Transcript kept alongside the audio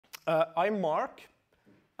I'm Marc,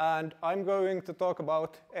 and I'm going to talk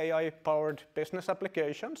about AI-powered business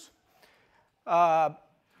applications. I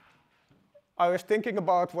was thinking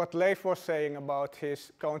about what Leif was saying about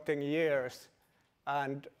his counting years,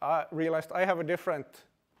 and I realized I have a different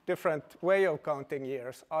way of counting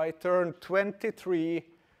years. I turned 23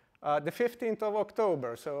 the 15th of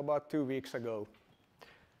October, so about 2 weeks ago.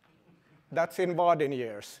 That's in Vaadin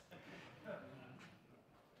years.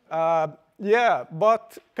 Yeah,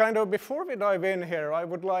 but kind of before we dive in here, I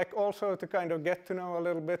would like also to kind of get to know a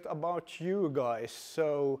little bit about you guys.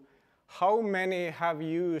 So how many have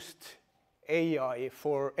used AI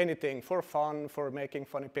for anything, for fun, for making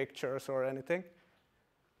funny pictures or anything?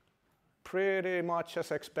 Pretty much as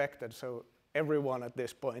expected, so everyone at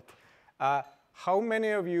this point. How many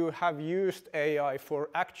of you have used AI for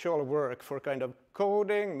actual work, for kind of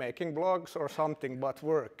coding, making blogs or something, but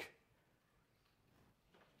work?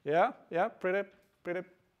 Yeah, pretty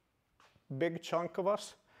big chunk of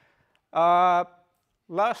us.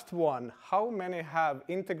 Last one, how many have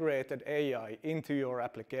integrated AI into your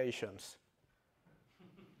applications?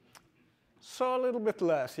 So a little bit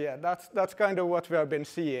less, yeah, that's kind of what we have been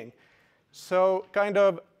seeing. So kind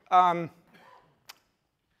of, I'm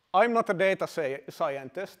not a data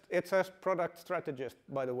scientist. It says product strategist,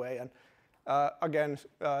 by the way. And again,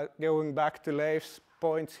 going back to Leif's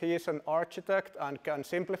points, he is an architect and can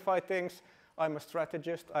simplify things. I'm a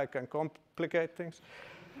strategist. I can complicate things.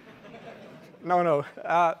 No.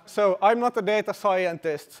 So I'm not a data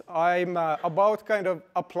scientist. I'm about kind of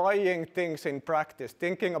applying things in practice,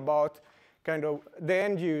 thinking about kind of the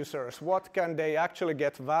end users. What can they actually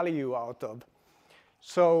get value out of?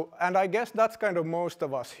 So, and I guess that's kind of most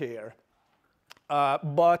of us here.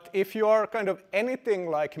 But if you are kind of anything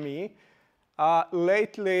like me,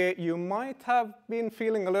 lately you might have been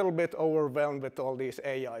feeling a little bit overwhelmed with all these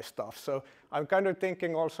AI stuff. So I'm kind of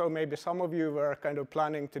thinking also maybe some of you were kind of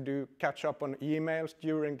planning to catch up on emails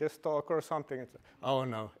during this talk or something. It's, oh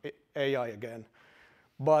no, AI again.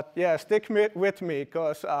 But yeah, stick with me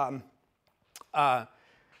because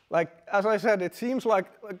like, as I said, it seems like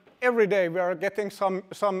every day we are getting some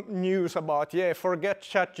news about, yeah, forget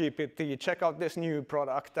ChatGPT, check out this new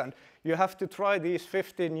product, and you have to try these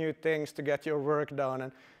 50 new things to get your work done,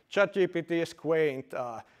 and ChatGPT is quaint.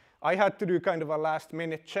 I had to do kind of a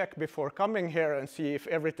last-minute check before coming here and see if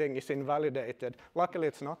everything is invalidated. Luckily,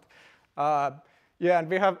 it's not. Yeah, and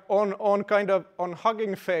we have on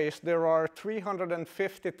Hugging Face, there are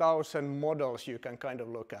 350,000 models you can kind of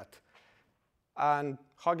look at. And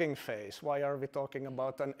Hugging Face, why are we talking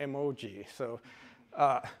about an emoji? So,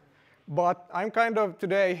 but I'm kind of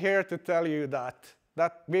today here to tell you that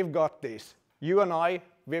we've got this. You and I,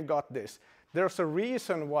 we've got this. There's a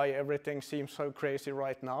reason why everything seems so crazy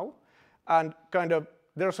right now. And kind of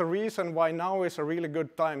there's a reason why now is a really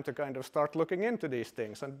good time to kind of start looking into these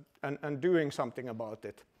things and doing something about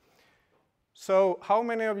it. So how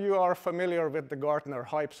many of you are familiar with the Gartner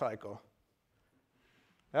hype cycle?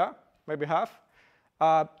 Yeah, maybe half.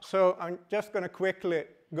 So I'm just going to quickly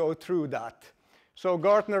go through that. So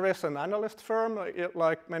Gartner is an analyst firm,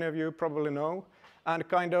 like many of you probably know. And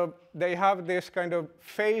kind of they have this kind of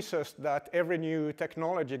phases that every new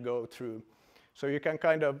technology go through. So you can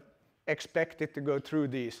kind of expect it to go through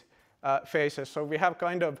these phases. So we have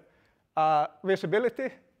kind of visibility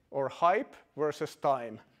or hype versus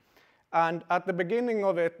time. And at the beginning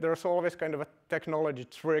of it, there's always kind of a technology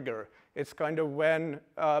trigger. It's kind of when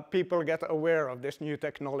people get aware of this new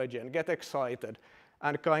technology and get excited,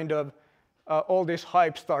 and kind of all this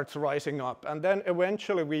hype starts rising up. And then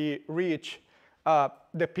eventually we reach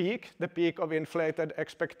the peak of inflated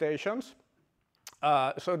expectations.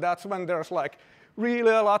 So that's when there's like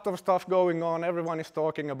really a lot of stuff going on, everyone is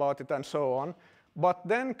talking about it and so on. But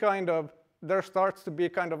then kind of there starts to be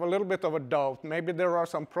kind of a little bit of a doubt. Maybe there are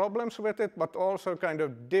some problems with it, but also kind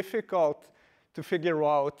of difficult to figure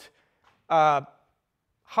out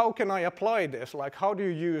how can I apply this? Like, how do you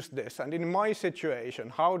use this? And in my situation,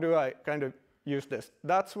 how do I kind of use this?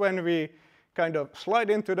 That's when we kind of slide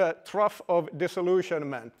into the trough of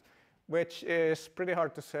disillusionment, which is pretty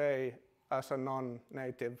hard to say as a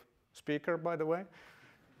non-native speaker, by the way.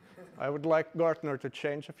 I would like Gartner to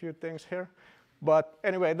change a few things here. But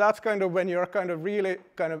anyway, that's kind of when you're kind of really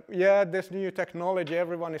kind of, yeah, this new technology,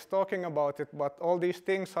 everyone is talking about it, but all these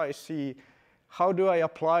things I see, how do I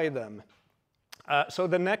apply them? So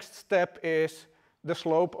the next step is the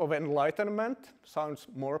slope of enlightenment. Sounds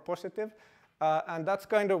more positive. And that's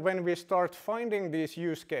kind of when we start finding these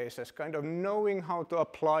use cases, kind of knowing how to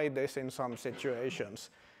apply this in some situations.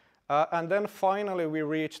 And then finally we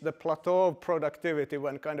reach the plateau of productivity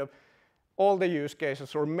when kind of all the use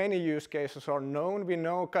cases or many use cases are known. We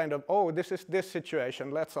know kind of, oh, this is this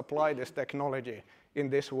situation. Let's apply this technology in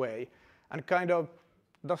this way. And kind of,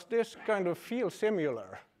 does this kind of feel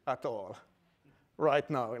similar at all right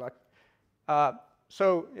now? Like,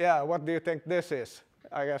 so yeah, what do you think this is?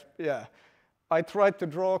 I guess, yeah. I tried to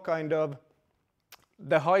draw kind of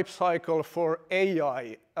the hype cycle for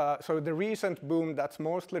AI. So the recent boom that's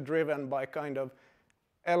mostly driven by kind of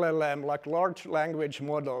LLM, like large language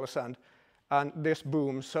models and this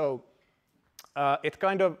boom. So it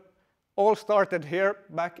kind of all started here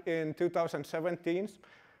back in 2017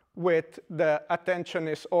 with the attention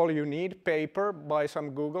is all you need paper by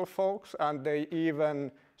some Google folks, and they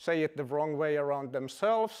even say it the wrong way around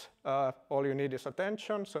themselves. All you need is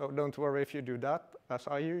attention, so don't worry if you do that, as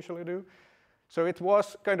I usually do. So it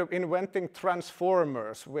was kind of inventing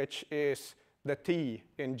transformers, which is the T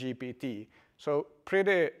in GPT. So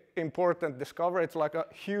pretty important discovery. It's like a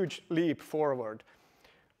huge leap forward.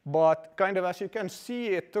 But kind of as you can see,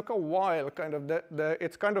 it took a while. Kind of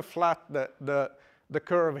it's kind of flat, the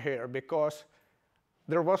curve here, because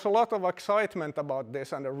there was a lot of excitement about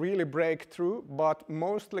this and a really breakthrough, but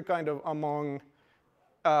mostly kind of among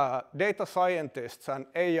data scientists and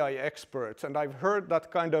AI experts. And I've heard that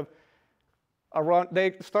kind of around,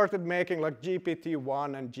 they started making like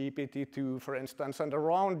GPT-1 and GPT-2, for instance, and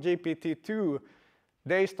around GPT-2,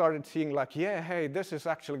 they started seeing like, yeah, hey, this is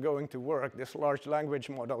actually going to work, this large language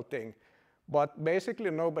model thing. But basically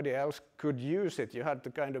nobody else could use it. You had to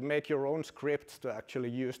kind of make your own scripts to actually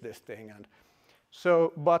use this thing. And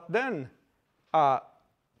so, but then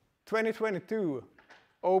 2022,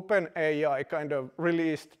 OpenAI kind of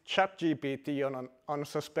released ChatGPT on an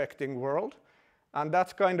unsuspecting world. And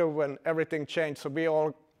that's kind of when everything changed. So we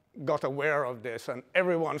all got aware of this and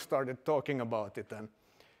everyone started talking about it. And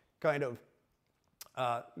kind of,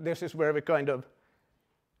 this is where we kind of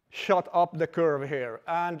shot up the curve here.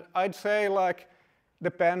 And I'd say like,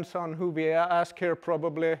 depends on who we ask here,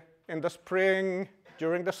 probably in the spring,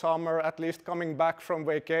 during the summer, at least coming back from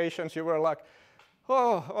vacations, you were like,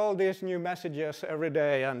 oh, all these new messages every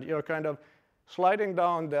day, and you're kind of sliding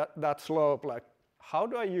down that slope, like, how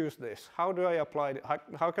do I use this? How do I apply it?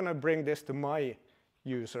 How can I bring this to my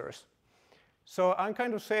users? So I'm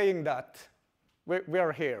kind of saying that we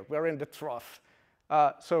are here, we're in the trough.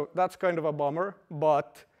 So that's kind of a bummer,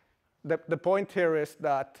 but the point here is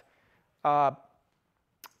that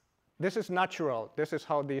this is natural. This is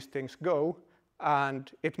how these things go. And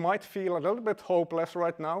it might feel a little bit hopeless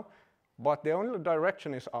right now, but the only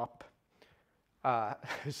direction is up.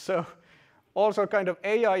 So also kind of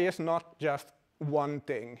AI is not just one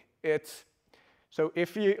thing. So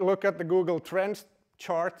if you look at the Google Trends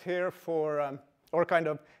chart here for, or kind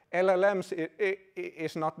of LLMs, it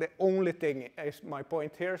is not the only thing, is my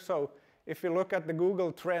point here. So if you look at the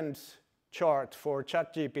Google Trends chart for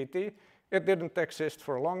ChatGPT, it didn't exist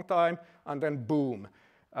for a long time, and then boom.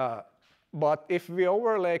 But if we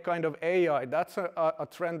overlay kind of AI, that's a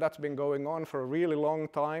trend that's been going on for a really long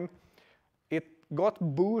time. It got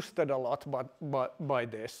boosted a lot by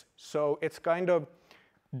this. So it's kind of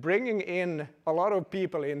bringing in a lot of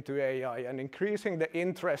people into AI and increasing the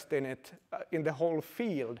interest in it in the whole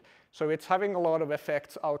field. So it's having a lot of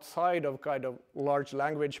effects outside of kind of large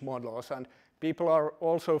language models. And people are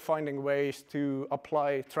also finding ways to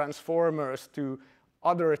apply transformers to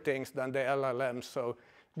other things than the LLMs. So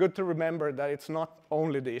good to remember that it's not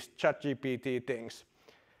only these ChatGPT things.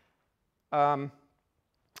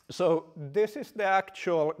 So this is the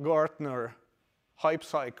actual Gartner hype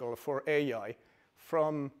cycle for AI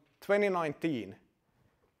from 2019.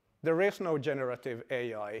 There is no generative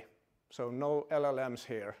AI, so no LLMs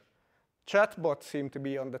here. Chatbots seem to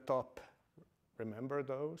be on the top. Remember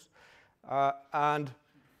those? And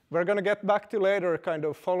we're going to get back to later, kind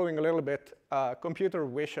of following a little bit, computer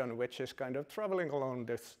vision, which is kind of traveling along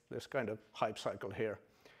this kind of hype cycle here.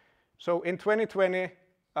 So in 2020,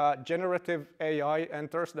 generative AI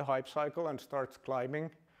enters the hype cycle and starts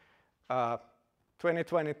climbing.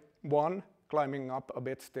 2021, climbing up a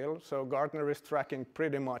bit still. So Gartner is tracking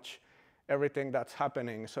pretty much everything that's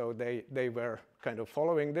happening. So they were kind of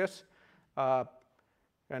following this.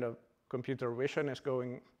 Kind of computer vision is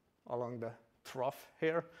going along the trough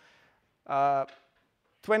here.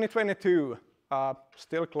 2022,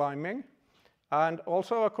 still climbing. And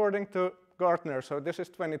also according to Gartner, so this is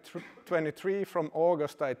 2023 from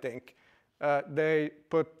August, I think, they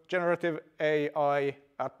put generative AI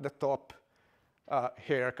at the top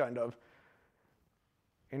here, kind of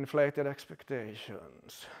inflated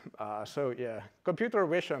expectations. So yeah, computer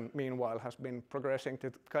vision, meanwhile, has been progressing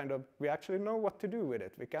to kind of, we actually know what to do with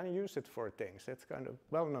it. We can use it for things. It's kind of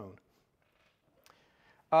well known.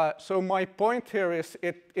 So my point here is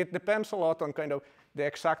it depends a lot on kind of the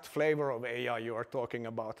exact flavor of AI you are talking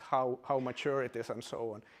about, how mature it is and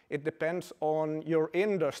so on. It depends on your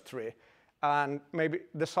industry and maybe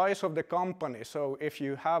the size of the company. So if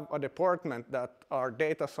you have a department that are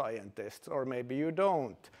data scientists, or maybe you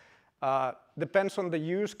don't, depends on the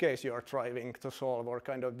use case you are trying to solve, or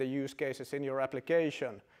kind of the use cases in your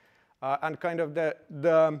application. And kind of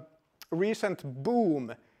the recent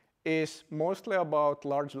boom is mostly about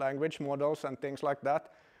large language models and things like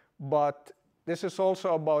that. But this is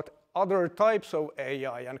also about other types of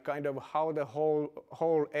AI and kind of how the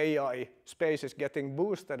whole AI space is getting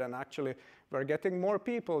boosted, and actually we're getting more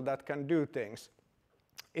people that can do things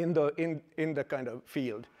in the kind of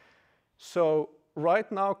field. So right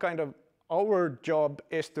now, kind of our job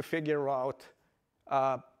is to figure out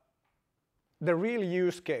the real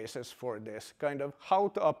use cases for this, kind of how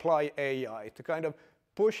to apply AI to kind of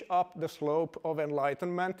push up the slope of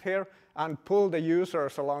enlightenment here and pull the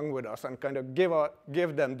users along with us and kind of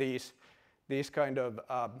give them these kind of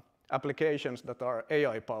applications that are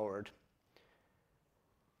AI powered.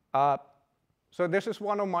 So this is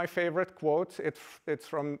one of my favorite quotes. It's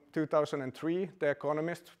from 2003. The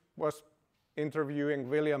Economist was interviewing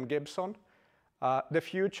William Gibson. The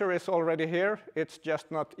future is already here. It's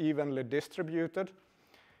just not evenly distributed.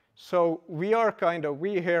 So we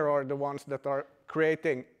here are the ones that are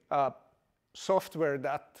creating software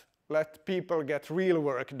that let people get real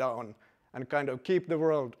work done and kind of keep the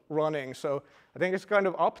world running. So I think it's kind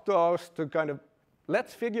of up to us to kind of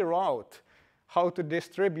let's figure out how to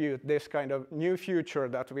distribute this kind of new future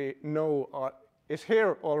that we know is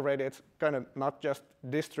here already. It's kind of not just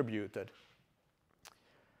distributed.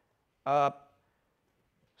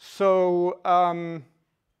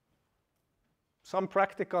 Some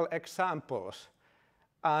practical examples.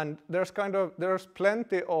 And there's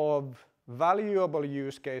plenty of valuable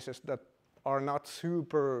use cases that are not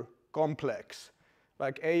super complex.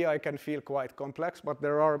 Like AI can feel quite complex, but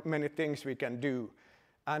there are many things we can do.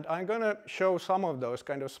 And I'm going to show some of those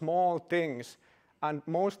kind of small things. And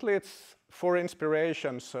mostly it's for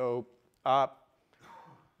inspiration. So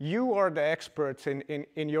you are the experts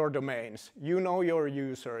in your domains. You know your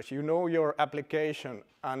users. You know your application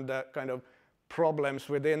and the kind of problems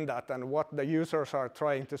within that and what the users are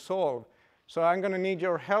trying to solve. So I'm going to need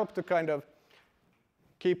your help to kind of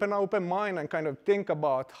keep an open mind and kind of think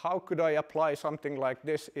about how could I apply something like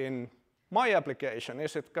this in my application.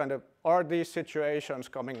 Is it kind of, are these situations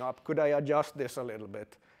coming up? Could I adjust this a little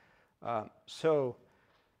bit? So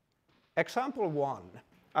example one,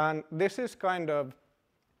 and this is kind of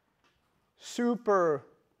super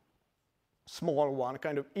small one,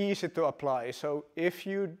 kind of easy to apply. So if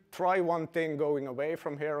you try one thing going away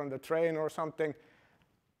from here on the train or something,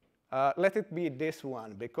 let it be this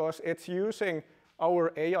one, because it's using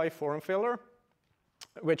our AI form filler,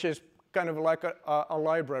 which is kind of like a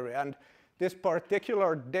library. And this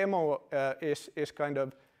particular demo is kind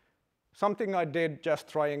of something I did just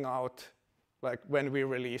trying out, like when we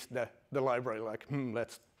released the library, like,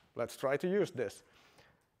 let's try to use this.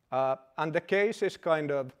 And the case is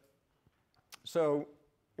kind of, so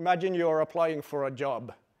imagine you're applying for a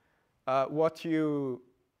job. What you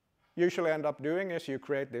usually end up doing is you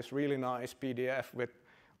create this really nice PDF with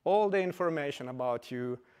all the information about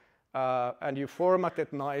you, and you format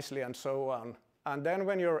it nicely and so on. And then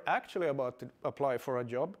when you're actually about to apply for a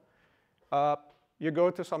job, you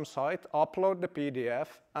go to some site, upload the PDF,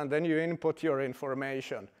 and then you input your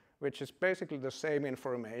information, which is basically the same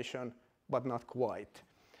information, but not quite.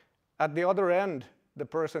 At the other end, the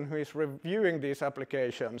person who is reviewing these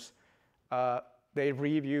applications, they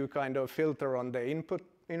review, kind of filter on the input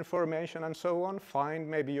information and so on, find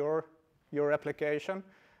maybe your application,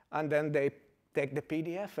 and then they take the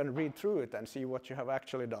PDF and read through it and see what you have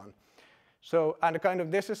actually done. So, and kind of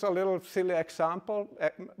this is a little silly example,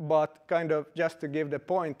 but kind of just to give the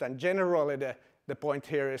point, and generally the point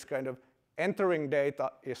here is kind of entering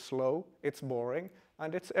data is slow, it's boring,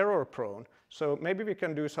 and it's error prone. So maybe we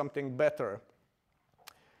can do something better.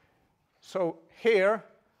 So here,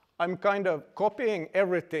 I'm kind of copying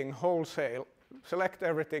everything wholesale, select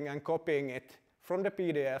everything and copying it from the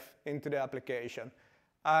PDF into the application.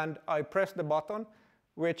 And I press the button,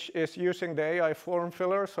 which is using the AI form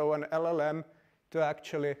filler, so an LLM, to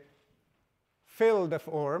actually fill the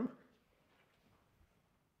form.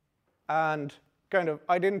 And kind of,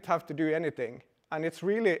 I didn't have to do anything. And it's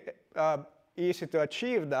really easy to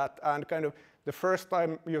achieve that, and kind of the first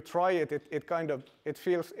time you try it, it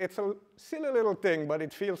feels, it's a silly little thing, but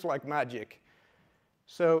it feels like magic.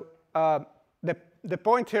 So the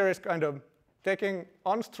point here is kind of taking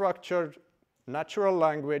unstructured natural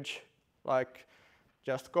language, like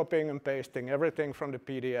just copying and pasting everything from the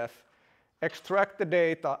PDF, extract the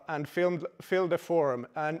data, and fill the form.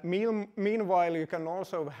 And meanwhile, you can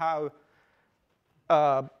also have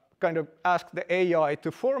kind of ask the AI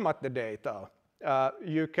to format the data.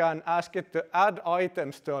 You can ask it to add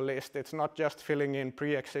items to a list. It's not just filling in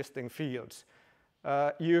pre-existing fields.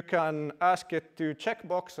 You can ask it to check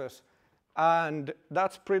boxes, and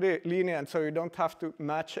that's pretty lenient, so you don't have to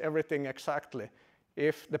match everything exactly.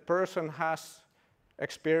 If the person has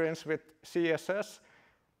experience with CSS,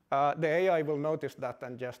 the AI will notice that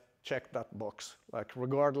and just check that box, like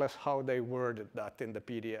regardless how they worded that in the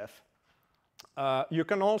PDF. You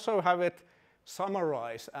can also have it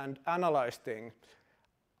summarize and analyze things.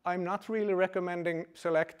 I'm not really recommending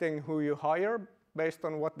selecting who you hire based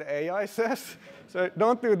on what the AI says. So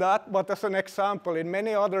don't do that, but as an example, in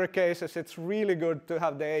many other cases, it's really good to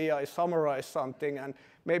have the AI summarize something, and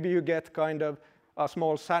maybe you get kind of a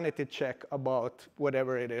small sanity check about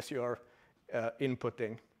whatever it is you're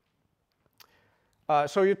inputting.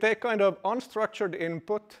 So you take kind of unstructured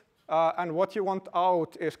input, and what you want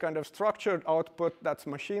out is kind of structured output that's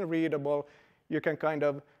machine readable. You can kind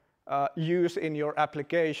of use in your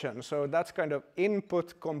application. So that's kind of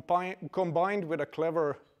input combined with a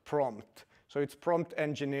clever prompt. So it's prompt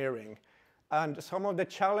engineering. And some of the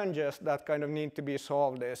challenges that kind of need to be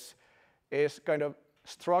solved is kind of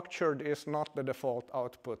structured is not the default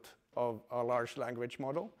output of a large language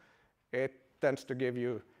model. It tends to give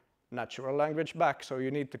you natural language back, so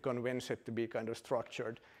you need to convince it to be kind of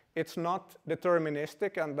structured. It's not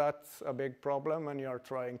deterministic, and that's a big problem when you're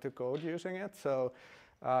trying to code using it. So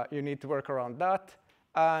you need to work around that.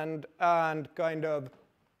 And kind of,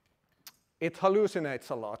 it hallucinates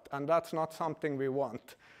a lot, and that's not something we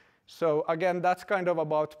want. So again, that's kind of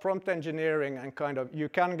about prompt engineering, and kind of you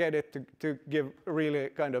can get it to give really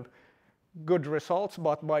kind of good results,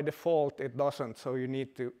 but by default it doesn't. So you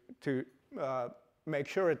need to make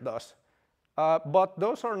sure it does. But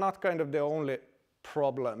those are not kind of the only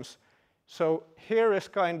problems. So here is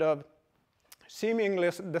kind of seemingly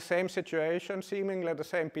the same situation, seemingly the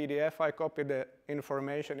same PDF. I copy the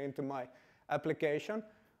information into my application,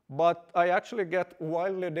 but I actually get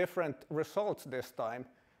wildly different results this time.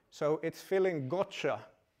 So it's filling gotcha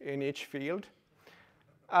in each field.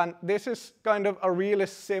 And this is kind of a really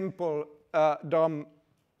simple, dumb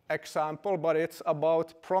example, but it's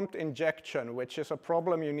about prompt injection, which is a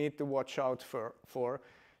problem you need to watch out for.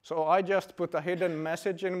 So I just put a hidden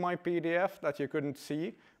message in my PDF that you couldn't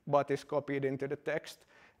see, but is copied into the text,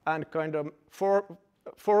 and kind of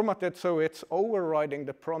formatted so it's overriding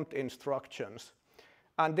the prompt instructions.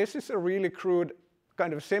 And this is a really crude,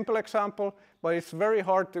 kind of simple example, but it's very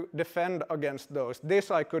hard to defend against those. This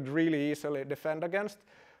I could really easily defend against,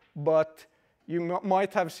 but you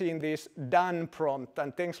might have seen this Dan prompt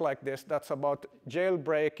and things like this. That's about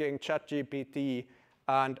jailbreaking ChatGPT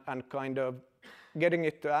and kind of getting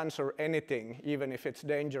it to answer anything, even if it's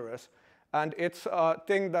dangerous. And it's a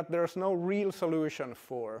thing that there's no real solution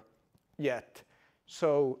for yet.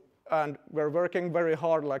 So, and we're working very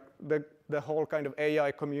hard, like the whole kind of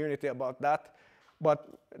AI community about that, but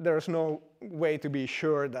there's no way to be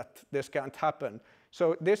sure that this can't happen.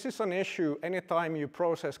 So this is an issue anytime you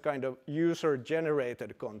process kind of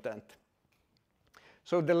user-generated content.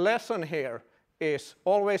 So the lesson here is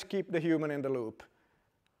always keep the human in the loop.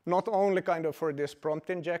 Not only kind of for this prompt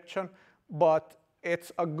injection, but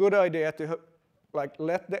it's a good idea to like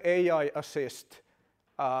let the AI assist,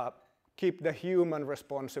 keep the human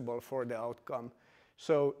responsible for the outcome.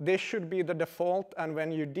 So this should be the default, and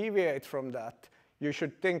when you deviate from that, you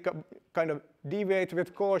should think kind of deviate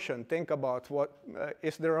with caution. Think about what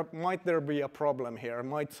might there be a problem here?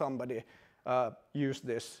 Might somebody use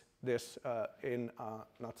this in a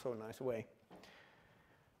not so nice way?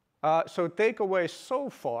 So takeaways so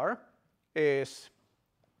far is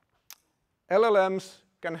LLMs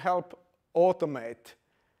can help automate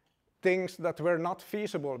things that were not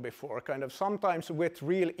feasible before, kind of sometimes with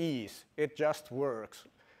real ease. It just works.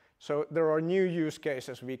 So there are new use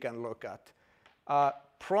cases we can look at.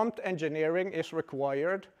 Prompt engineering is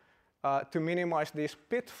required to minimize these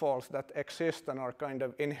pitfalls that exist and are kind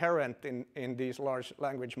of inherent in these large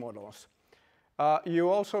language models. You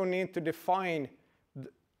also need to define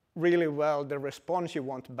really well the response you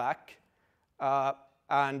want back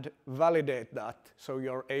and validate that so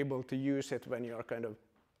you're able to use it when you're kind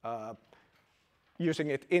of using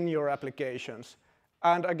it in your applications.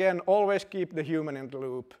 And again, always keep the human in the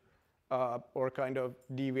loop or kind of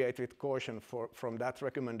deviate with caution from that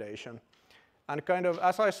recommendation. And kind of,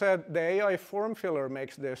 as I said, the AI form filler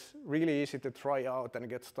makes this really easy to try out and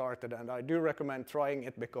get started. And I do recommend trying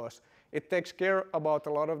it because it takes care about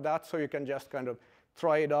a lot of that, so you can just kind of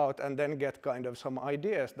try it out and then get kind of some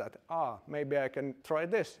ideas that, maybe I can try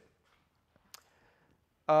this.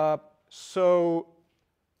 So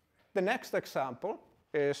the next example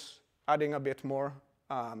is adding a bit more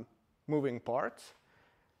moving parts.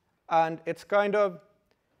 And it's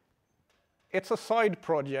a side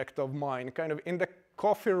project of mine, kind of in the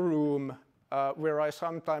coffee room where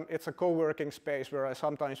it's a co-working space where I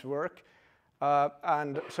sometimes work.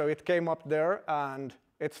 And so it came up there, and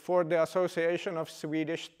it's for the Association of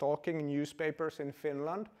Swedish Talking Newspapers in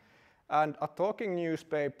Finland. And a talking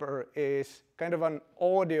newspaper is kind of an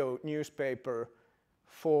audio newspaper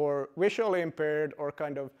for visually impaired or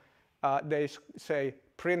kind of, they say,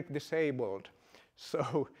 print disabled.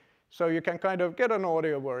 So you can kind of get an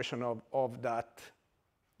audio version of that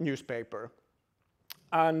newspaper.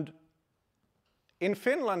 And in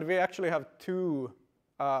Finland, we actually have two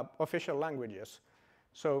official languages.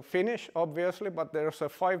 So Finnish, obviously, but there's a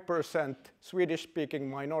 5% Swedish-speaking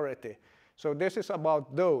minority. So this is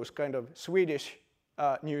about those kind of Swedish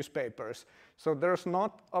newspapers. So there's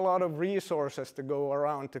not a lot of resources to go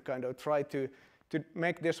around to kind of try to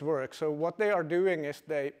make this work. So what they are doing is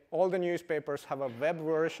all the newspapers have a web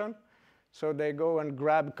version. So they go and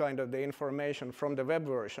grab kind of the information from the web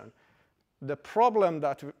version. The problem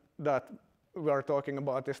that we are talking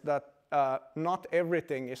about is that not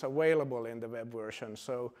everything is available in the web version.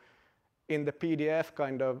 So in the PDF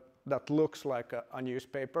kind of that looks like a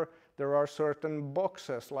newspaper, there are certain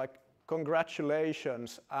boxes like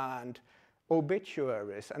congratulations and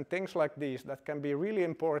obituaries and things like these that can be really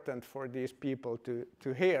important for these people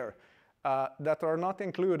to hear that are not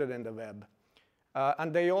included in the web.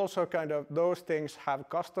 And they also those things have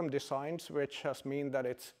custom designs, which has mean that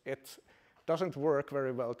it doesn't work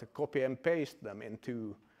very well to copy and paste them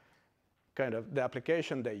into kind of the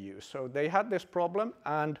application they use. So they had this problem,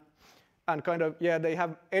 and they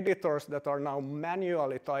have editors that are now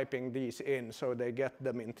manually typing these in, so they get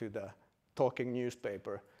them into the talking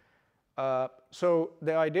newspaper. So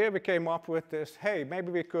the idea we came up with is, hey,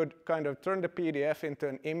 maybe we could kind of turn the PDF into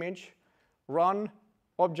an image, run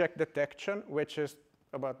object detection, which is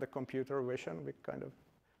about the computer vision we kind of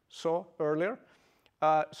saw earlier.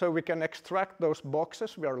 So we can extract those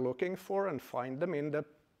boxes we are looking for and find them in the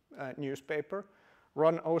newspaper,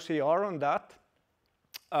 run OCR on that.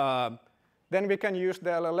 Then we can use the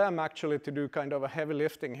LLM actually to do kind of a heavy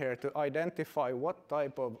lifting here to identify what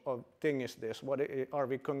type of thing is this, are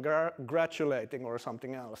we congratulating or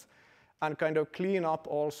something else, and kind of clean up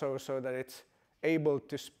also so that it's able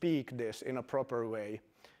to speak this in a proper way.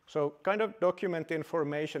 So kind of document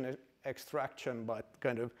information extraction, but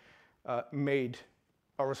kind of made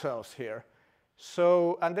ourselves here.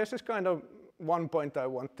 So, and this is kind of one point I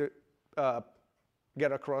want to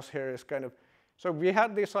get across here is kind of, so we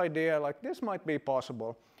had this idea like this might be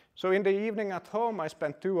possible. So in the evening at home, I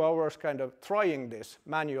spent 2 hours kind of trying this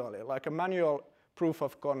manually, like a manual proof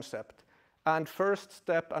of concept. And first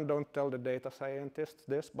step, and don't tell the data scientists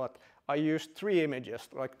this, but I used 3 images,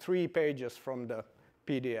 like 3 pages from the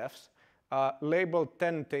PDFs, labeled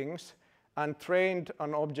 10 things, and trained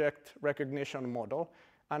an object recognition model.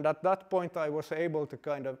 And at that point, I was able to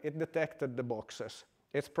it detected the boxes.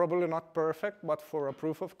 It's probably not perfect, but for a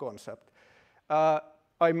proof of concept. I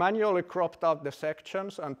manually cropped out the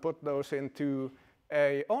sections and put those into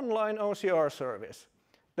an online OCR service.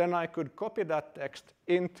 Then I could copy that text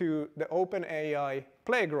into the OpenAI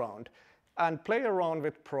playground and play around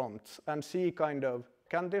with prompts and see can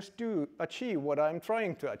this achieve what I'm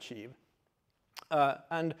trying to achieve?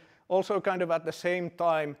 And also at the same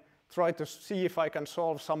time, try to see if I can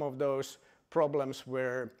solve some of those problems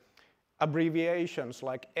where abbreviations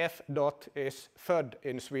like F dot is född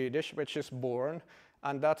in Swedish, which is born,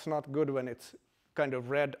 and that's not good when it's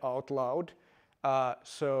read out loud.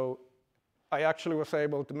 So I actually was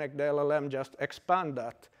able to make the LLM just expand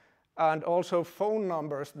that. And also phone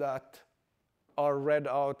numbers that are read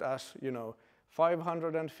out as,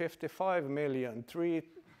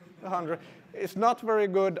 555,300,000. It's not very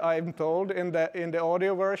good, I'm told, in the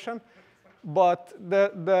audio version, but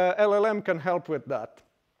the LLM can help with that.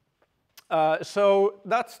 So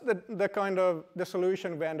that's the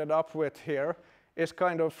solution we ended up with here, is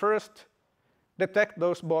first detect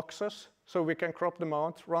those boxes so we can crop them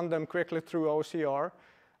out, run them quickly through OCR.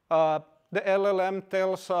 The LLM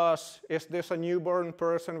tells us, is this a newborn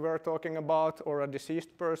person we're talking about or a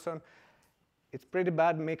deceased person? It's pretty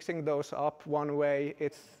bad mixing those up one way.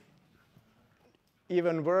 It's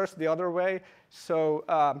even worse the other way. So,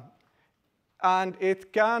 and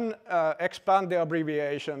it can expand the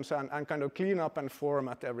abbreviations and clean up and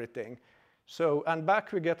format everything. So, and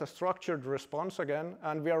back we get a structured response again,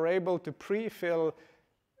 and we are able to pre-fill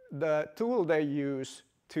the tool they use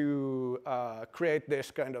to create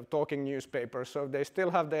this kind of talking newspaper. So they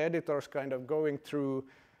still have the editors kind of going through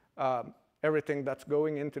everything that's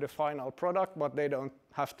going into the final product, but they don't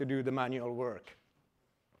have to do the manual work.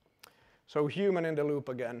 So human in the loop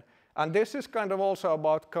again. And this is kind of also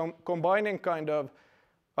about combining kind of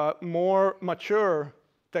more mature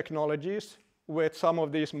technologies with some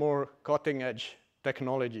of these more cutting edge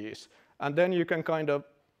technologies. And then you can kind of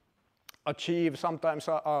achieve sometimes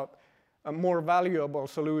a more valuable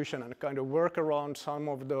solution and kind of work around some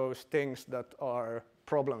of those things that are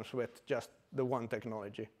problems with just the one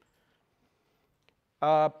technology.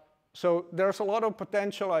 So there's a lot of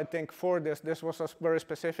potential, I think, for this. This was a very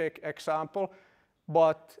specific example,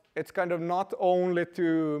 but it's kind of not only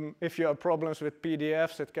to, if you have problems with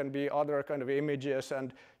PDFs, it can be other kind of images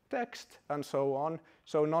and text and so on.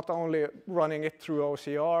 So not only running it through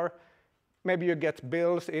OCR, maybe you get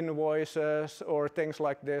bills, invoices, or things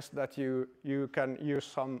like this that you can use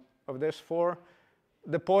some of this for.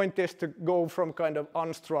 The point is to go from kind of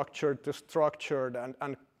unstructured to structured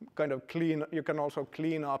and kind of clean. You can also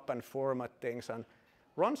clean up and format things and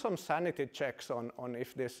run some sanity checks on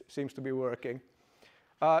if this seems to be working.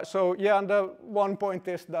 So yeah, and the one point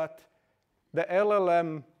is that the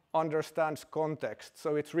LLM understands context.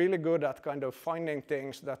 So it's really good at kind of finding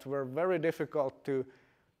things that were very difficult to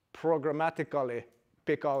programmatically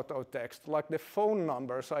pick out of text. Like the phone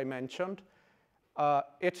numbers I mentioned,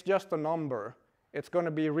 it's just a number. It's going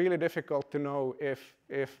to be really difficult to know if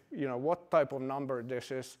you know what type of number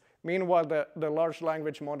this is. Meanwhile, the large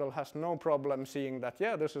language model has no problem seeing that,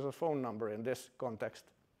 yeah, this is a phone number in this context.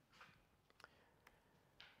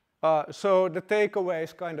 So the takeaway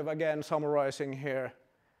is kind of, again, summarizing here.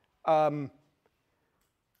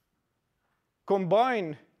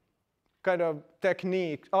 Combine kind of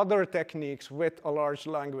other techniques with a large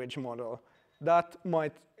language model that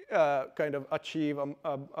might kind of achieve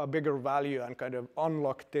a bigger value and kind of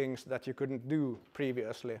unlock things that you couldn't do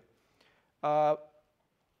previously.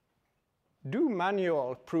 Do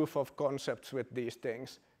manual proof of concepts with these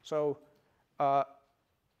things. So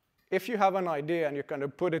if you have an idea and you kind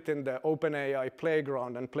of put it in the OpenAI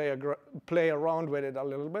playground and play around with it a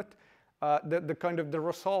little bit, the kind of the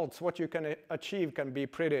results, what you can achieve can be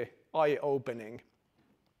pretty eye-opening.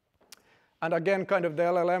 And again, kind of the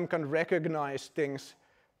LLM can recognize things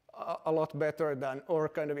a lot better than, or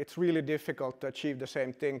kind of it's really difficult to achieve the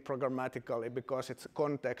same thing programmatically because it's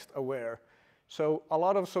context aware. So a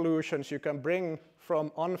lot of solutions you can bring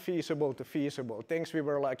from unfeasible to feasible. Things we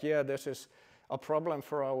were like, yeah, this is a problem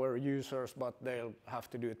for our users, but they'll have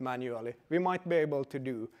to do it manually. We might be able to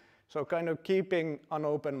do. So kind of keeping an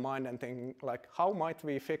open mind and thinking like, how might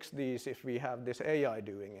we fix these if we have this AI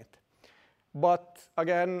doing it? But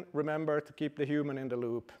again, remember to keep the human in the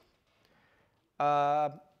loop.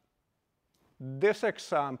 This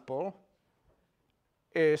example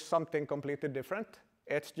is something completely different.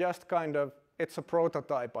 It's just kind of, it's a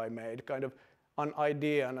prototype I made, kind of an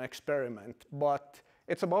idea, an experiment. But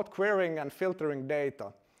it's about querying and filtering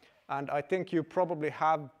data. And I think you probably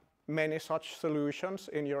have many such solutions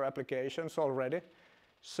in your applications already.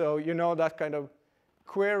 So you know that kind of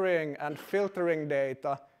querying and filtering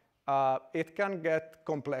data, it can get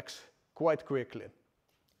complex quite quickly.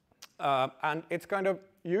 And it's kind of,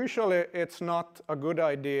 usually it's not a good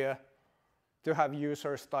idea to have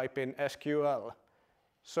users type in SQL.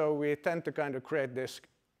 So we tend to kind of create this,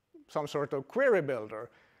 some sort of query builder.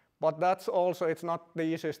 But that's also, it's not the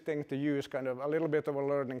easiest thing to use, kind of a little bit of a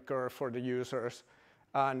learning curve for the users.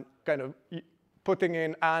 And kind of putting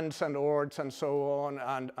in ands and ords and so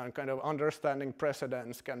on, and kind of understanding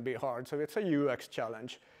precedents can be hard. So it's a UX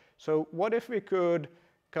challenge. So what if we could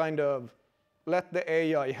kind of let the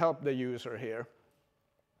AI help the user here?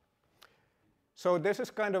 So this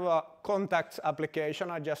is kind of a contacts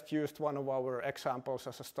application. I just used one of our examples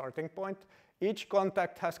as a starting point. Each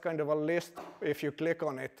contact has kind of a list, if you click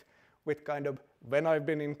on it, with kind of when I've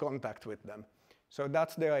been in contact with them. So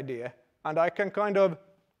that's the idea. And I can kind of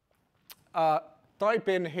type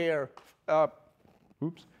in here, I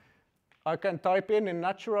can type in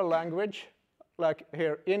natural language, like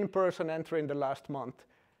here, in-person entry in the last month.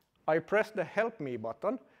 I press the Help Me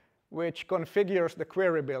button, which configures the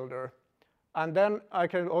query builder. And then I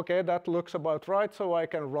can, okay, that looks about right, so I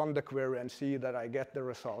can run the query and see that I get the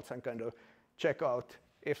results and kind of check out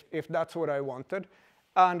if that's what I wanted.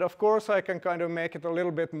 And of course, I can kind of make it a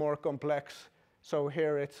little bit more complex. So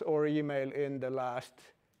here it's or email in the last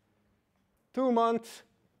 2 months.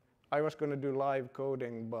 I was going to do live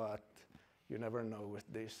coding, but you never know with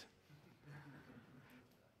this.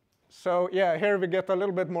 So yeah, here we get a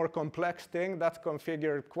little bit more complex thing that's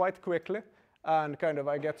configured quite quickly. and kind of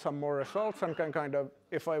I get some more results and can kind of,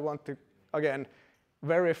 if I want to, again,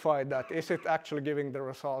 verify that, is it actually giving the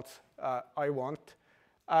results I want?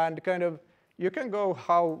 And kind of, you can go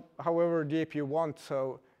however deep you want.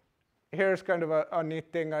 So here's kind of a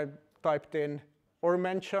neat thing I typed in, or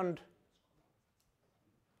mentioned,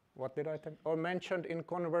 what did I type? Or mentioned in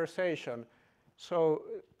conversation. So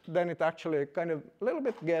then it actually kind of a little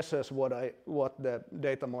bit guesses what the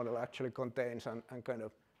data model actually contains and kind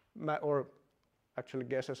of, or actually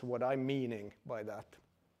guesses what I'm meaning by that.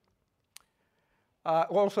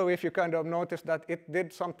 Also, if you kind of notice that it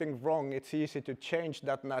did something wrong, it's easy to change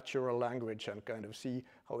that natural language and kind of see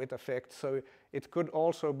how it affects. So it could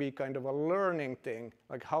also be kind of a learning thing,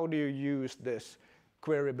 like how do you use this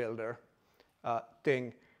query builder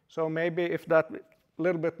thing. So maybe if that a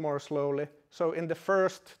little bit more slowly. So in the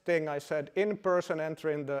first thing I said, in-person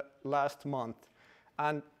entry in the last month.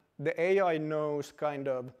 And the AI knows kind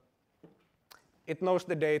of, it knows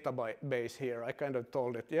the database here. I kind of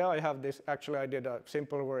told it, yeah, I have this. Actually, I did a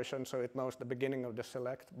simple version, so it knows the beginning of the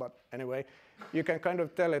select. But anyway, you can kind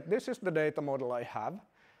of tell it, this is the data model I have.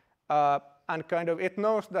 And kind of it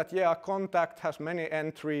knows that, yeah, a contact has many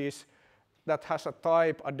entries that has a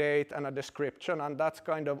type, a date, and a description. And that's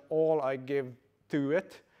kind of all I give to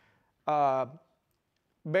it.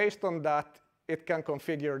 Based on that, it can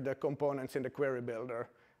configure the components in the query builder.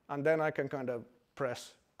 And then I can kind of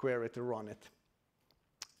press query to run it.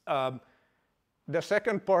 The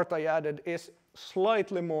second part I added is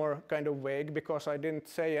slightly more kind of vague because I didn't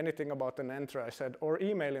say anything about an entry. I said, or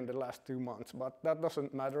email in the last 2 months, but that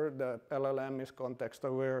doesn't matter. The LLM is context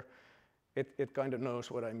aware. It kind of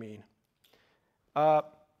knows what I mean.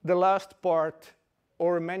 The last part,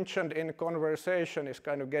 or mentioned in conversation, is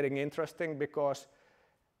kind of getting interesting because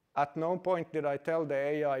at no point did I tell the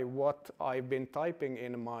AI what I've been typing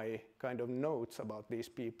in my kind of notes about these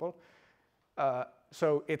people.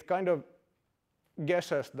 So it kind of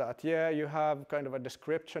guesses that, yeah, you have kind of a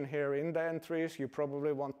description here in the entries. You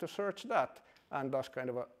probably want to search that, and does kind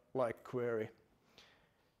of a like query.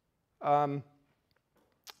 And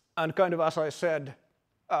kind of, as I said,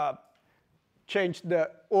 change the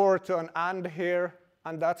or to an and here,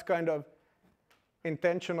 and that's kind of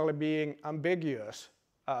intentionally being ambiguous.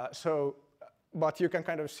 But you can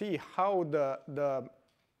kind of see how the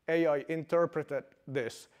AI interpreted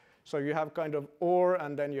this. So you have kind of or,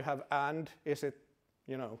 and then you have and. Is it,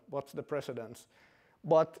 you know, what's the precedence?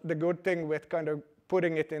 But the good thing with kind of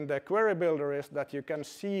putting it in the query builder is that you can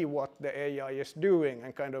see what the AI is doing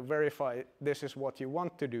and kind of verify this is what you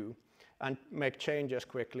want to do and make changes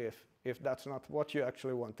quickly if that's not what you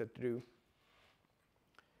actually wanted to do.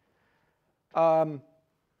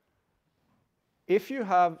 If you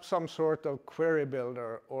have some sort of query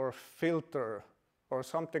builder or filter or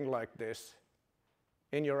something like this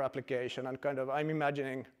in your application, and kind of I'm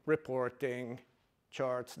imagining reporting,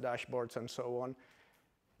 charts, dashboards, and so on,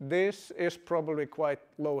 this is probably quite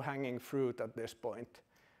low-hanging fruit at this point.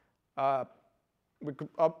 A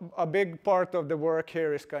big part of the work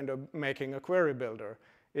here is kind of making a query builder.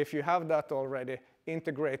 If you have that already,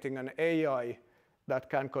 integrating an AI that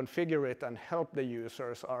can configure it and help the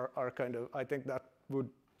users are kind of, I think that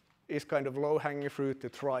is kind of low-hanging fruit to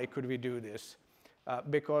try, could we do this?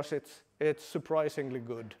 Because it's surprisingly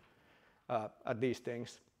good at these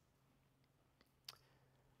things.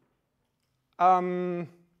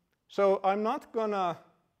 So I'm not gonna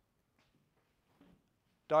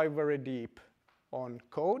dive very deep on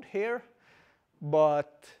code here,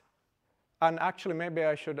 and actually maybe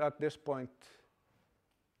I should at this point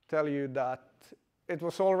tell you that it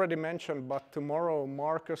was already mentioned, but tomorrow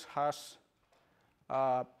Marcus has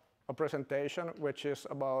a presentation which is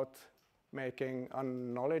about making a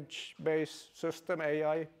knowledge-based system,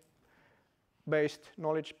 AI-based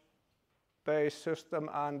knowledge-based system,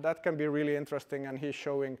 and that can be really interesting, and he's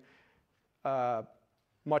showing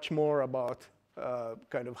much more about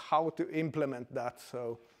kind of how to implement that,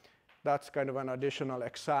 so that's kind of an additional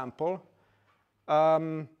example.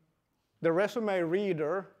 The resume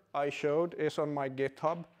reader I showed is on my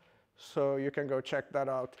GitHub, so you can go check that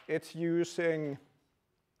out. It's using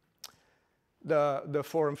the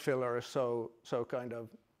form filler, so kind of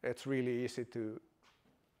it's really easy to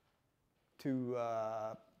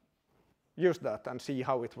use that and see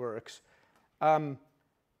how it works. I'm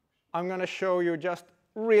going to show you just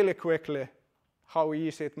really quickly how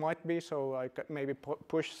easy it might be, so I could maybe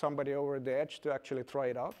push somebody over the edge to actually try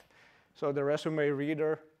it out. So the resume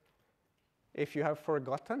reader, if you have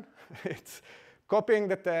forgotten, it's copying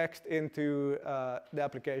the text into the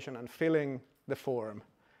application and filling the form.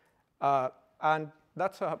 And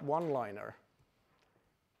that's a one-liner.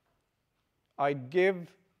 I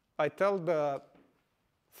I tell the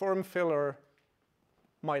form filler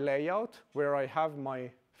my layout, where I have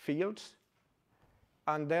my fields,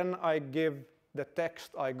 and then I give the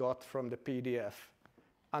text I got from the PDF,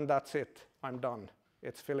 and that's it. I'm done.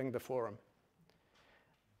 It's filling the form.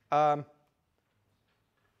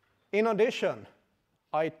 In addition,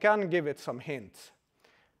 I can give it some hints.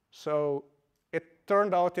 So it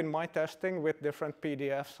turned out in my testing with different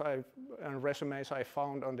PDFs and resumes I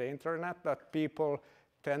found on the internet that people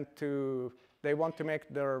they want to make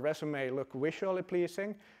their resume look visually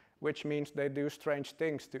pleasing, which means they do strange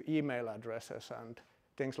things to email addresses and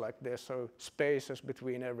things like this, so spaces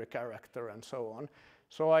between every character and so on.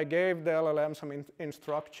 So I gave the LLM some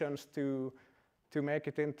instructions to make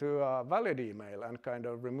it into a valid email and kind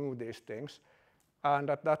of remove these things. And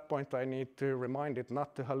at that point, I need to remind it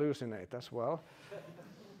not to hallucinate as well.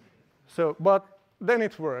 But then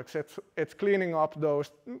it works. It's cleaning up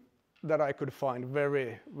those that I could find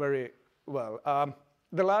very, very well.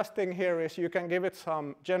 The last thing here is you can give it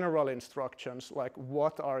some general instructions, like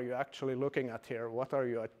what are you actually looking at here? What are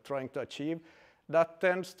you trying to achieve? That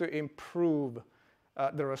tends to improve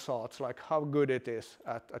the results, like how good it is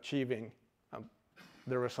at achieving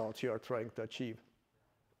the results you are trying to achieve.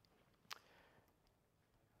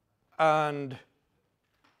 And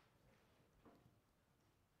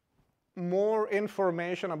more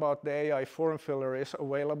information about the AI form filler is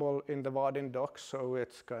available in the Vaadin docs, so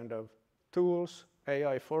it's kind of tools,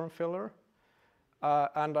 AI form filler.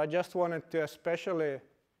 And I just wanted to especially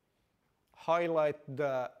highlight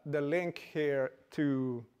the link here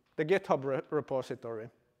to the GitHub repository.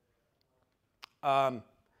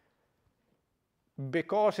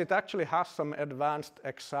 Because it actually has some advanced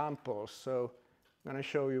examples. So I'm going to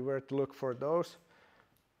show you where to look for those.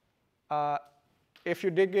 If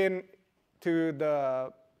you dig in to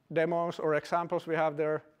the demos or examples we have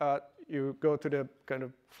there, you go to the kind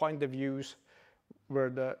of find the views where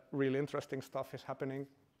the really interesting stuff is happening.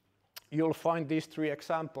 You'll find these 3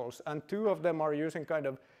 examples, and 2 of them are using kind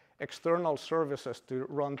of external services to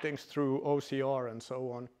run things through OCR and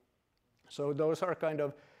so on. So those are kind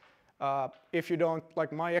of, if you don't,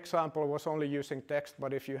 like my example was only using text,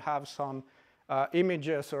 but if you have some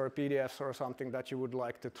images or PDFs or something that you would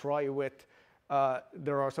like to try with,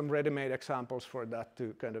 there are some ready-made examples for that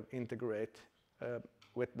to kind of integrate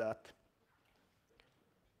with that.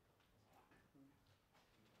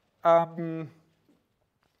 And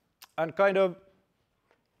kind of,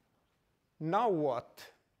 now what?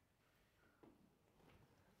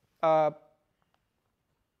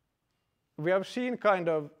 We have seen kind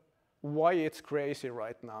of why it's crazy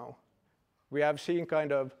right now. We have seen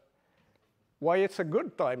kind of why it's a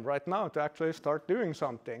good time right now to actually start doing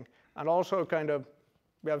something. And also kind of,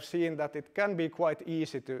 we have seen that it can be quite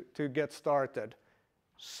easy to get started.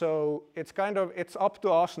 So it's kind of, it's up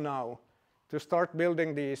to us now to start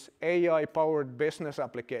building these AI-powered business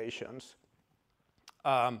applications.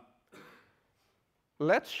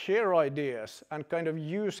 Let's share ideas and kind of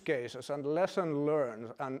use cases and lesson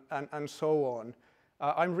learned and so on.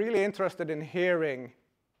 I'm really interested in hearing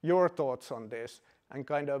your thoughts on this, and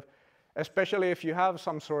kind of, especially if you have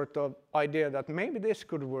some sort of idea that maybe this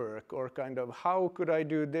could work, or kind of how could I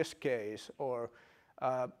do this case, or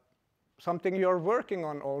something you're working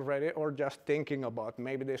on already or just thinking about,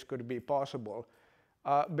 maybe this could be possible.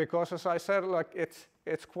 Because as I said, like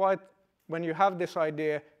it's quite, when you have this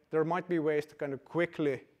idea, there might be ways to kind of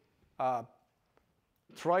quickly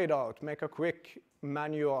try it out, make a quick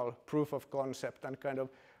manual proof of concept, and kind of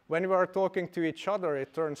when we are talking to each other,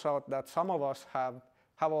 it turns out that some of us have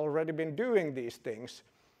already been doing these things.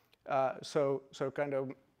 So kind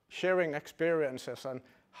of sharing experiences and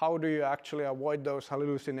how do you actually avoid those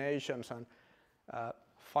hallucinations, and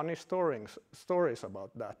funny stories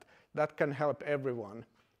about that. That can help everyone.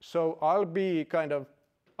 So I'll be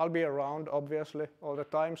around, obviously, all the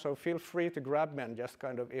time, so feel free to grab me and just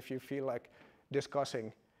kind of, if you feel like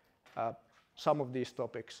discussing some of these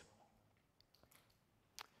topics.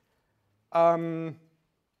 And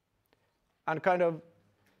kind of,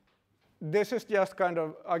 this is just kind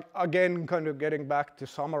of, again, kind of getting back to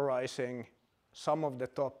summarizing some of the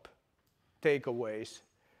top takeaways.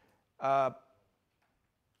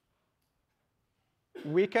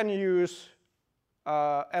 We can use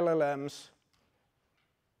LLMs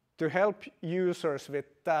to help users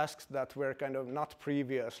with tasks that were kind of not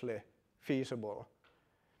previously feasible.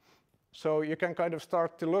 So you can kind of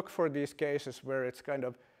start to look for these cases where it's kind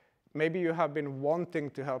of, maybe you have been wanting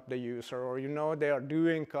to help the user, or you know they are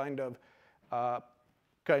doing kind of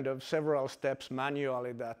several steps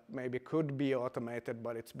manually that maybe could be automated,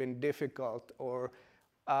 but it's been difficult, or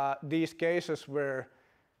these cases where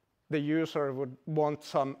the user would want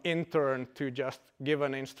some intern to just give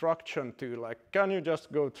an instruction to, like, can you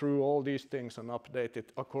just go through all these things and update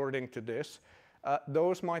it according to this?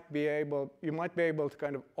 You might be able to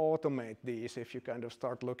kind of automate these if you kind of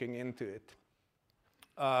start looking into it.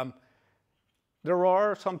 There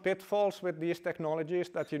are some pitfalls with these technologies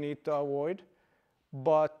that you need to avoid,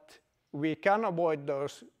 but we can avoid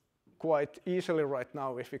those quite easily right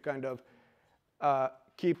now if we kind of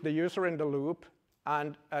keep the user in the loop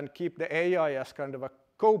and keep the AI as kind of a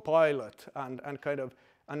co-pilot and kind of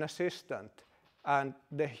an assistant. And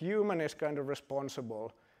the human is kind of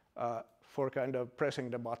responsible for kind of pressing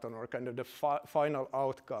the button or kind of the final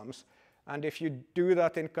outcomes. And if you do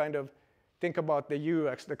that in kind of, think about the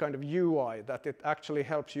UX, the kind of UI, that it actually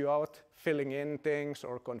helps you out filling in things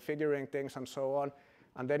or configuring things and so on.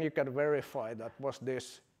 And then you can verify that was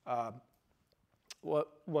this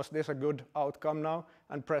a good outcome now,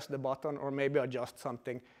 and press the button or maybe adjust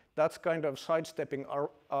something. That's kind of sidestepping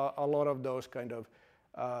a lot of those kind of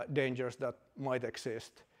dangers that might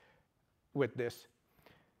exist with this.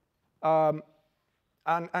 And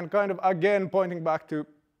kind of again pointing back to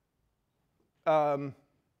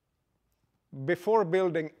before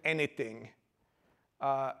building anything,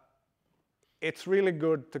 it's really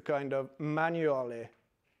good to kind of manually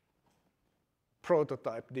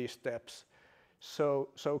prototype these steps. So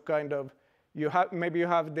kind of maybe you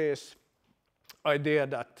have this idea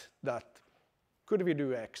that could we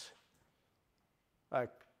do X? Like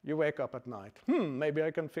you wake up at night, maybe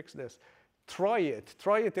I can fix this. Try it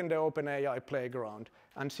in the OpenAI playground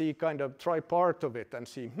and see try part of it and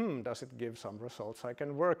see, does it give some results I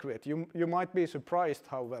can work with? You might be surprised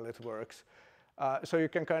how well it works. So you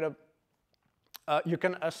can kind of, you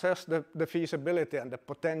can assess the feasibility and the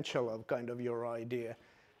potential of kind of your idea.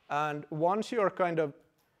 And once you're kind of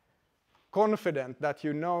confident that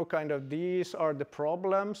you know kind of these are the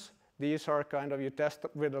problems, these are kind of, you test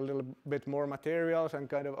with a little bit more materials and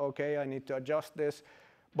kind of, okay, I need to adjust this.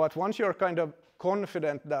 But once you're kind of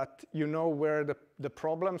confident that you know where the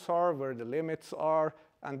problems are, where the limits are,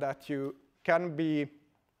 and that you can be,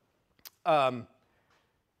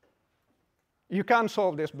 you can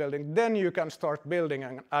solve this building, then you can start building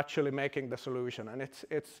and actually making the solution. And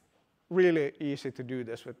it's really easy to do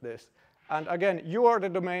this with this. And again, you are the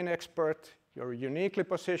domain expert. You're uniquely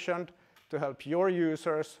positioned to help your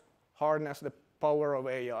users harness the power of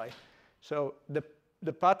AI. So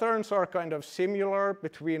the patterns are kind of similar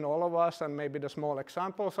between all of us and maybe the small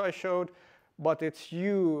examples I showed, but it's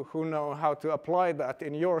you who know how to apply that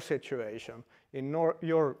in your situation, in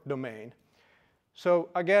your domain. So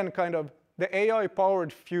again, kind of the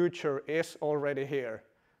AI-powered future is already here.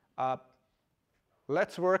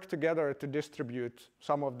 Let's work together to distribute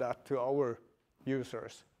some of that to our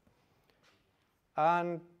users.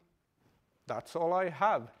 And that's all I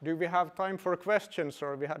have. Do we have time for questions,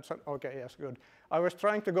 or we had some? Okay, yes, good. I was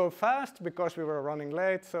trying to go fast because we were running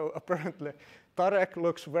late, so apparently Tarek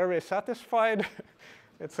looks very satisfied.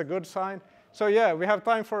 It's a good sign. So yeah, we have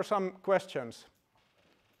time for some questions.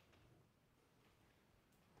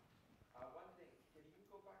 One thing, can you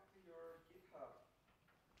go back to your GitHub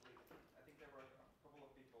link? I think there were a couple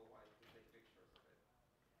of people who wanted to take pictures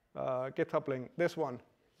of it. GitHub link, this one.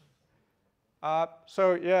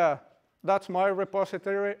 So yeah, that's my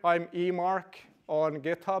repository. I'm Marc on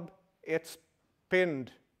GitHub. It's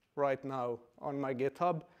pinned right now on my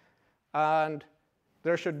GitHub. And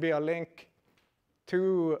there should be a link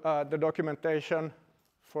to the documentation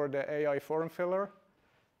for the AI form filler.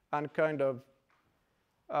 And kind of,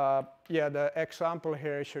 yeah, the example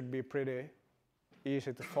here should be pretty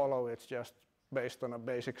easy to follow. It's just based on a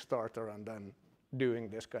basic starter and then doing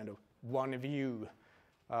this kind of one view.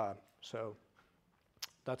 So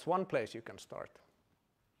that's one place you can start.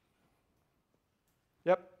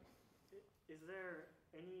 Yep. Is there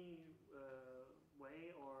any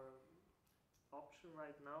way or option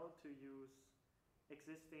right now to use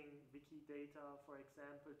existing wiki data, for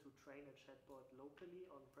example, to train a chatbot locally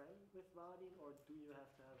on-prem with Vaadin, or do you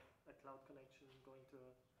have to have a cloud connection going to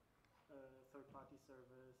a third-party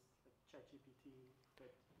service like ChatGPT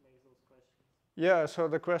that makes those questions? Yeah, so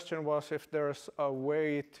the question was if there's a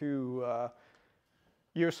way to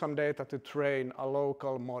use some data to train a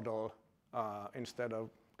local model instead of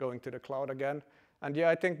going to the cloud again. And yeah,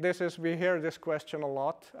 I think we hear this question a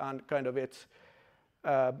lot, and kind of it's,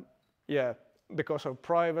 yeah, because of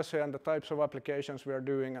privacy and the types of applications we are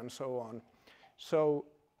doing and so on. So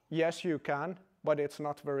yes, you can, but it's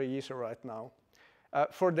not very easy right now.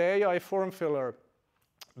 For the AI form filler,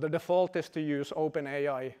 the default is to use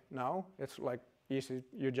OpenAI now. It's like easy,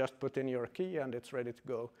 you just put in your key and it's ready to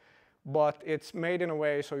go. But it's made in a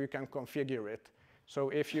way so you can configure it. So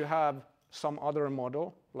if you have some other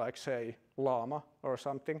model, like say Llama or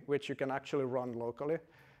something, which you can actually run locally,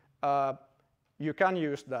 you can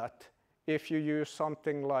use that. If you use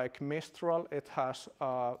something like Mistral, it has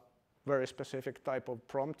a very specific type of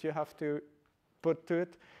prompt you have to put to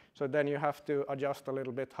it. So then you have to adjust a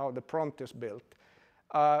little bit how the prompt is built.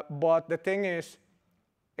 But the thing is,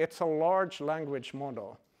 it's a large language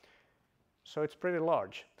model. So it's pretty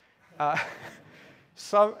large.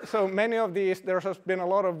 So many of these, there has been a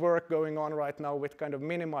lot of work going on right now with kind of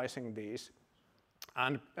minimizing these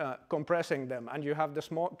and compressing them. And you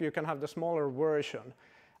can have the smaller version.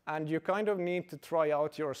 And you kind of need to try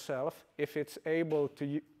out yourself if it's able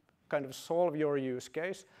to kind of solve your use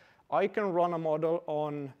case. I can run a model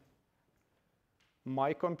on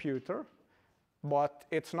my computer, but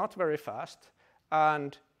it's not very fast.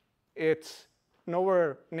 And it's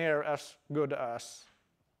nowhere near as good as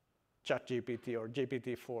ChatGPT or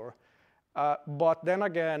GPT-4. But then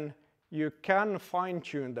again, you can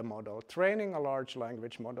fine-tune the model. Training a large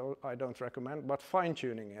language model, I don't recommend, but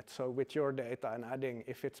fine-tuning it, so with your data and adding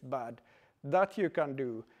if it's bad, that you can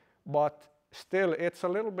do. But still, it's a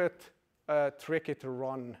little bit tricky to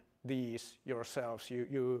run these yourselves.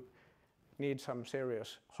 You need some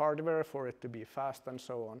serious hardware for it to be fast and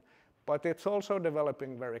so on. But it's also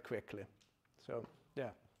developing very quickly. So yeah,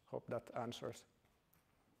 hope that answers.